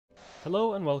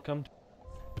Hello and welcome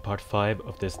to part 5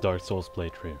 of this Dark Souls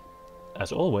playthrough.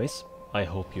 As always, I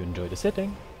hope you enjoy the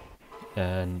sitting,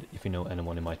 and if you know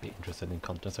anyone who might be interested in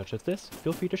content such as this,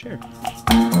 feel free to share.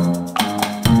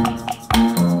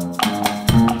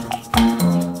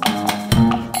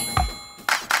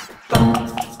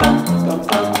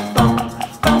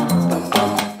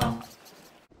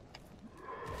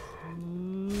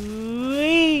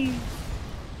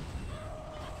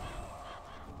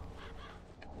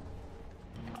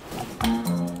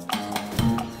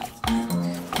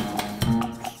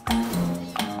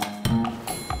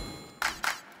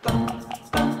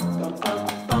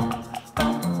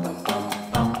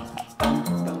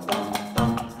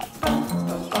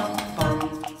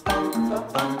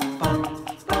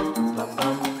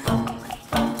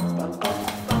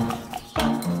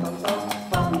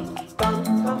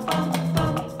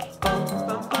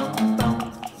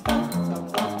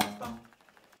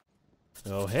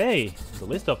 Oh hey, the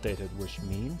list updated, which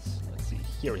means, let's see,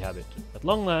 here we have it. At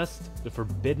long last, the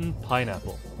forbidden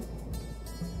pineapple.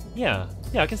 Yeah,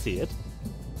 I can see it.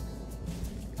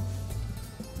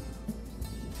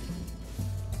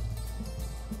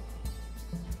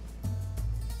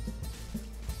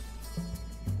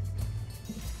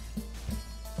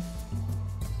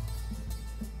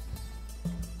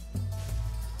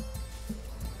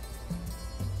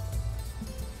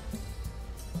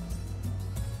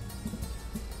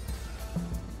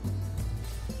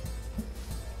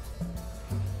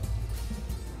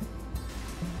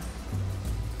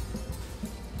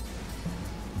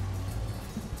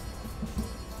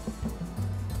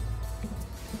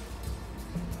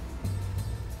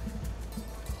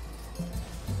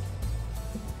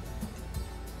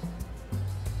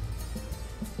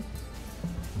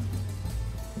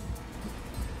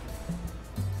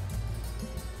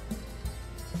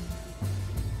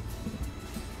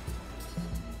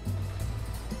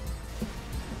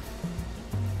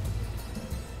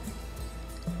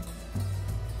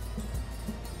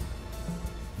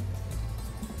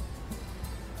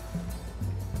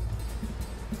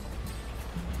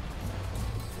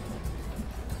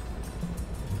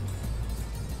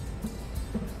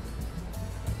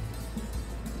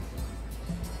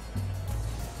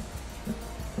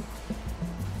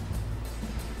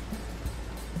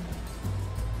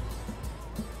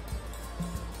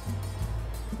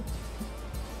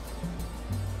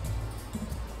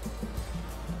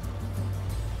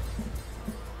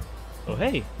 Oh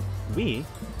hey, we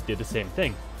did the same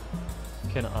thing.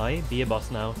 Can I be a boss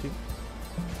now too?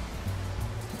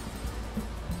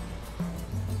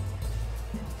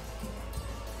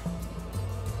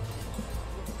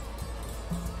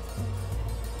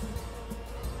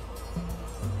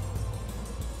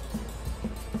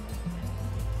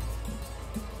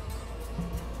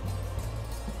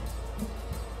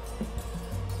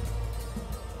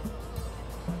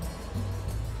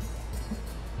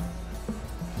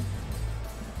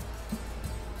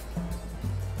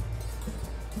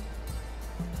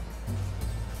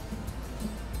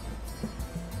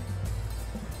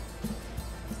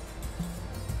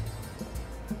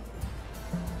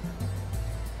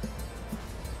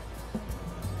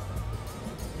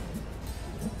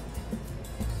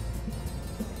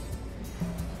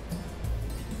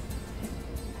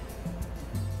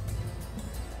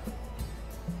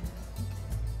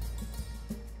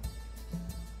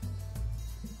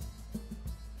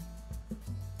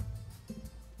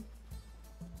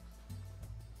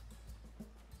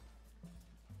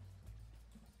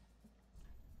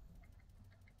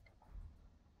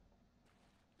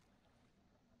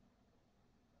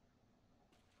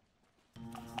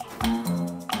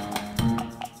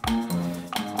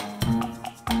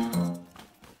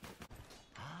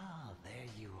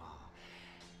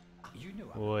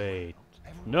 Wait,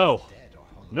 no,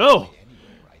 no!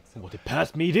 What did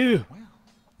past me do?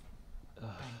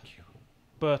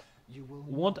 But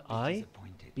won't I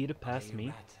be the past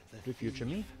me, the future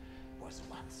me?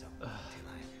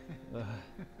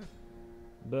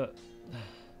 But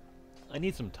I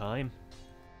need some time.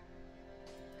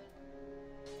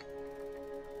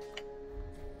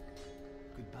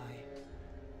 Goodbye.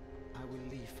 I will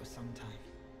leave for some time.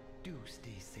 Do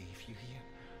stay safe, you hear?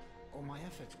 Or my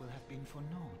efforts will have been for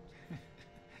naught.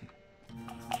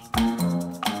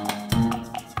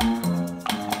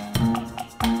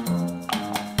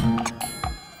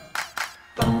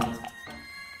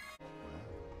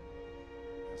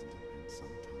 Hasn't it been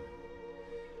some time?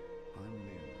 I'm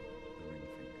Leon, the ring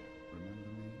finger.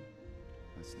 Remember me?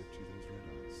 I slipped you those red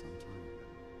eyes some time ago.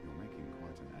 You're making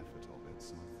quite an effort of it,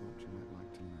 so I thought you might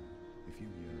like to know. If you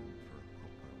yearn for a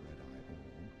proper red eye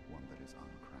orb, one that is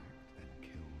uncracked, then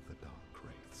kill the dark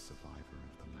wraith survivor.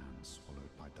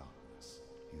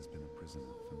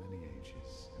 prisoner for many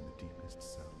ages in the deepest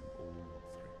cell of all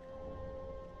Lothric.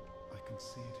 I can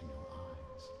see it in your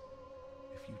eyes.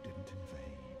 If you didn't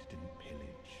invade, didn't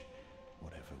pillage,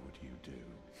 whatever would you do?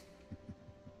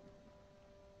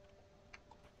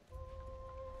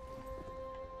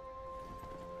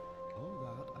 All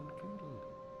that unkindled,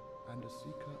 and a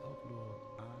seeker of lore,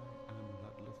 I am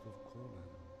that Lith of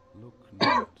Corlan. Look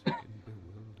not in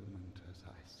bewilderment as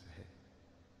I say.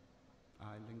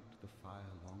 I linked the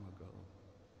fire long ago,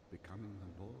 becoming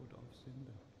the Lord of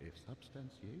Cinder. If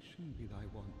substantiation be thy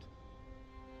want,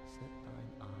 set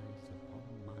thine eyes upon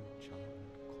my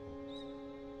charred corpse.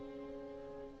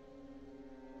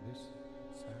 This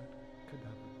sad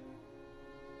cadaver.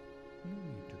 No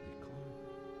need to be calm.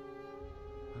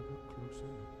 Have a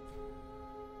closer look.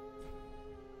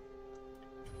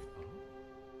 Oh,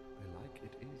 belike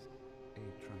it is a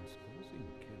transposing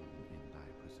kiln in thy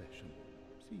possession.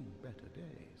 Seen better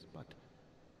days, but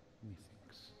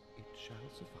methinks it shall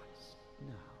suffice.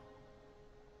 Now,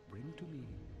 bring to me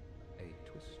a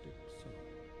twisted soul.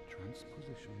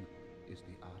 Transposition is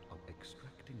the art of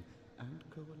extracting and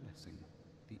coalescing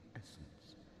the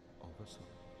essence of a soul.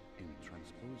 In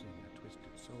transposing a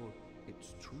twisted soul,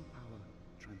 its true power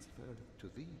transferred to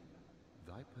thee.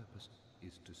 Thy purpose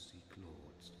is to seek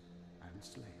lords and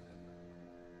slay them.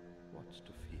 What's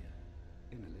to fear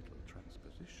in a little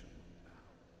transposition now?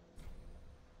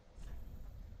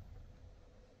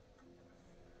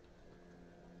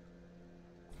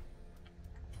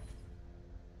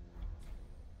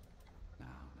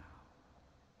 Now,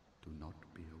 do not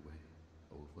be away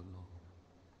over long.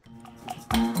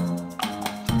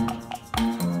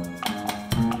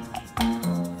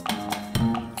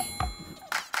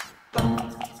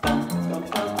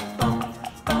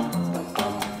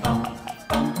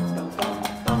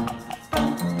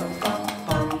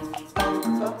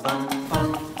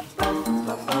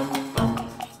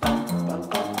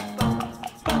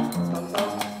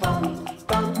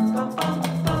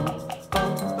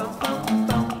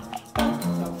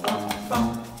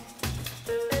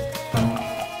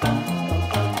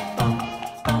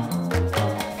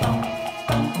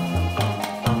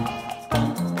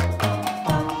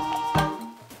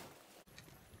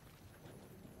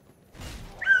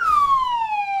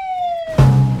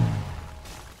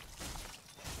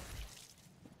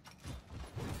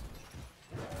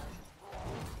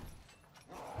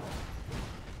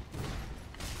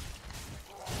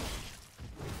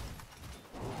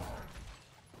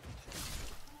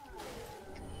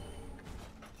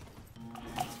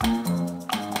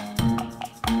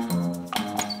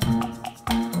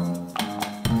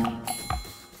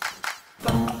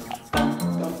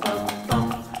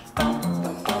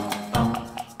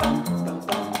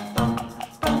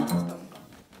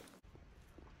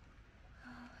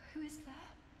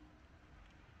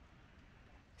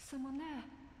 Someone there?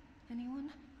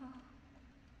 Anyone? Oh,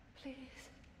 please.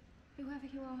 Whoever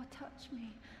you are, touch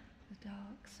me. The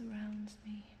dark surrounds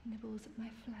me, nibbles at my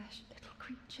flesh. Little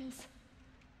creatures.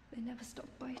 They never stop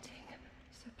biting.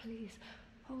 So please,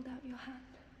 hold out your hand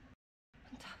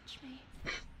and touch me.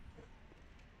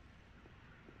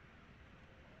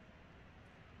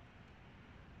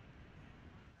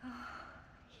 Ah,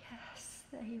 yes,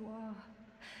 there you are.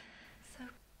 So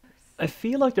close. I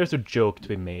feel like there's a joke to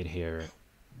be made here.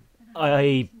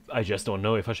 I just don't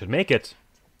know if I should make it.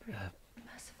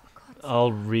 Merciful God.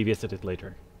 I'll revisit it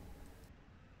later.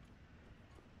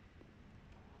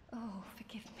 Oh,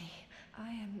 forgive me. I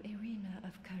am Irina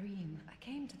of Karim. I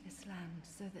came to this land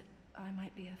so that I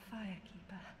might be a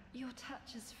firekeeper. Your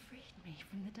touch has freed me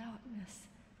from the darkness.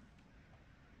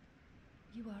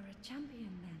 You are a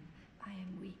champion, then. I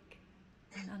am weak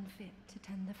and unfit to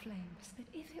tend the flames. But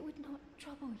if it would not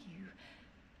trouble you,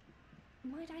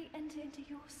 might I enter into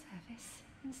your service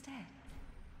instead?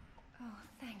 Oh,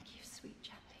 thank you, sweet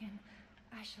champion.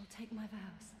 I shall take my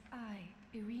vows. I,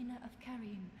 Irina of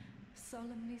Karim,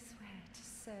 solemnly swear to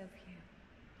serve you.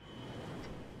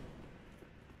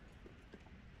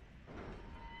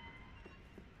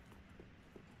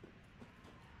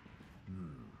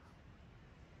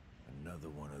 Another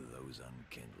one of those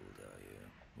unkindled, are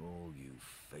you? All you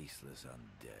faceless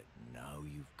undead. Now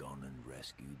you've gone and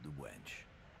rescued the wench.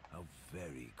 How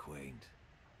very quaint.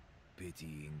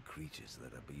 Pitying creatures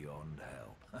that are beyond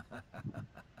hell.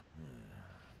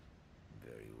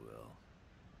 Very well.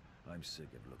 I'm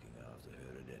sick of looking after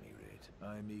her at any rate.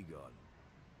 I'm Egon,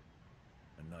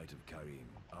 a knight of Karim.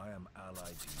 I am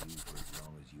allied to you for as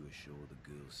long as you assure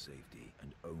the girl's safety,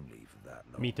 and only for that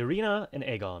long. Meet Irina and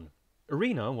Aegon.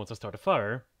 Irina wants to start a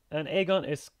fire, and Aegon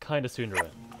is kinda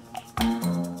Sundere.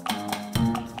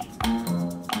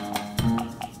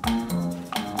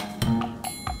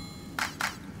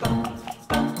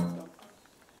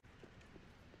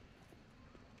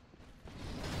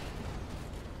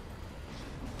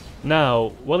 Now,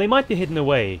 while they might be hidden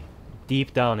away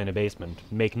deep down in a basement,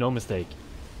 make no mistake,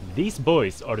 these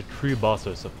boys are the true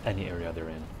bosses of any area they're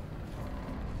in.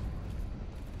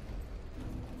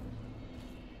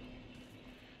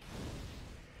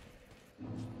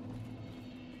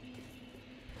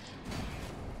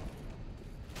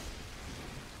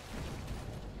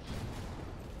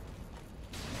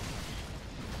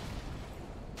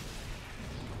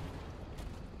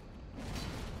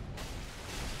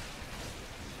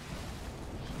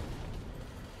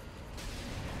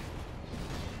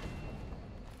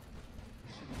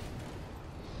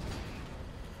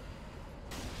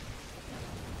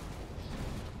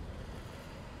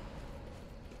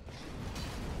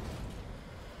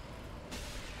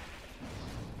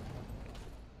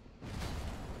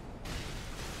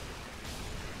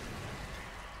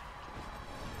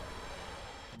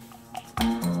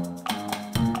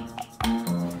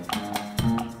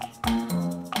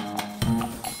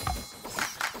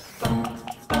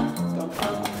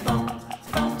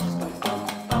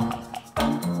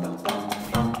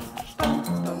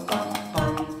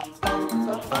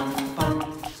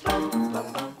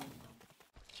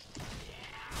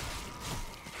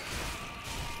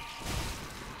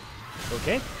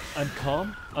 Okay, I'm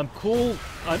calm, I'm cool,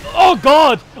 oh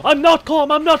god! I'm not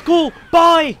calm, I'm not cool!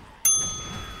 Bye!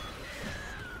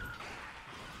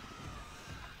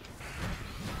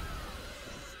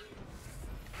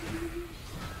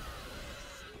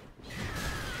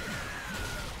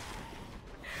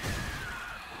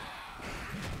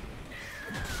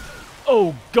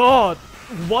 Oh god!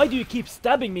 Why do you keep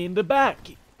stabbing me in the back?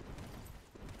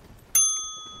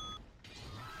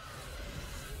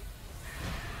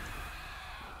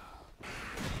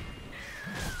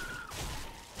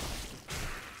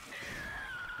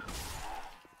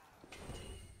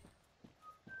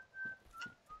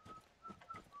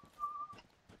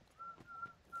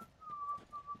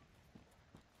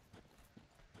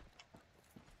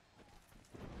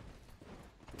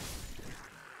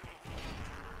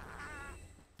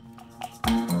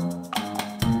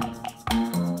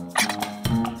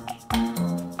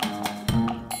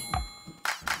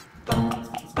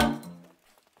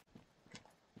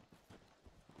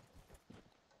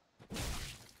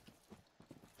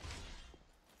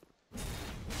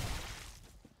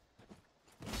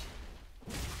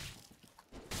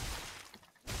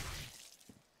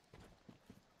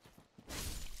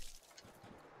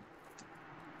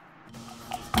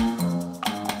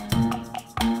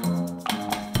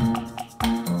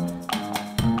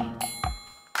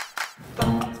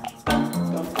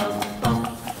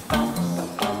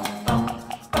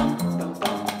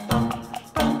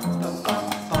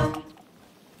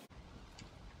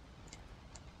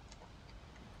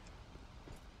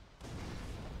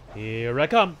 Here I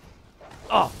come.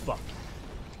 Oh, fuck.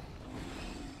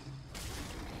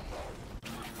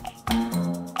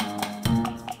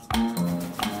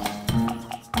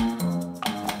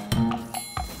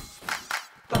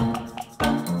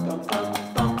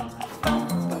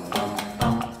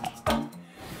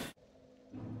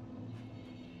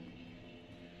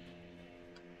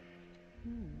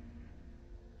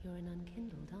 You're an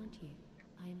Unkindled, aren't you?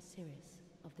 I am Cirrus,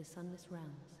 of the Sunless Realms,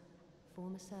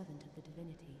 former servant of the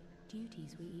divinity.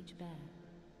 Duties we each bear,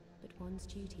 but one's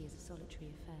duty is a solitary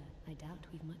affair. I doubt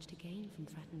we've much to gain from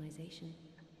fraternization.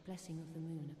 Blessing of the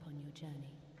moon upon your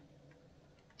journey.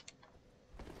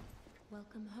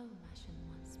 Welcome home, Ashen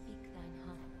One. Speak thine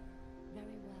heart.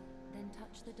 Very well. Then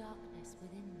touch the darkness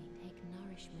within me. Take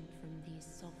nourishment from these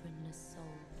sovereignless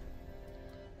souls.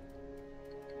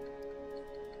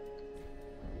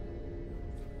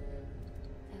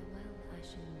 Farewell,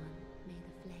 Ashen One. May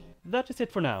the flame... That is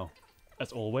it for now.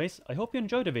 As always, I hope you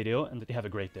enjoyed the video and that you have a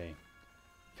great day.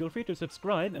 Feel free to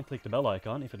subscribe and click the bell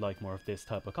icon if you'd like more of this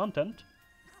type of content.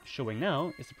 Showing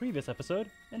now is the previous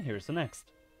episode, and here's the next.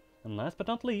 And last but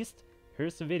not least,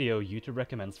 here's a video YouTube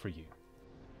recommends for you.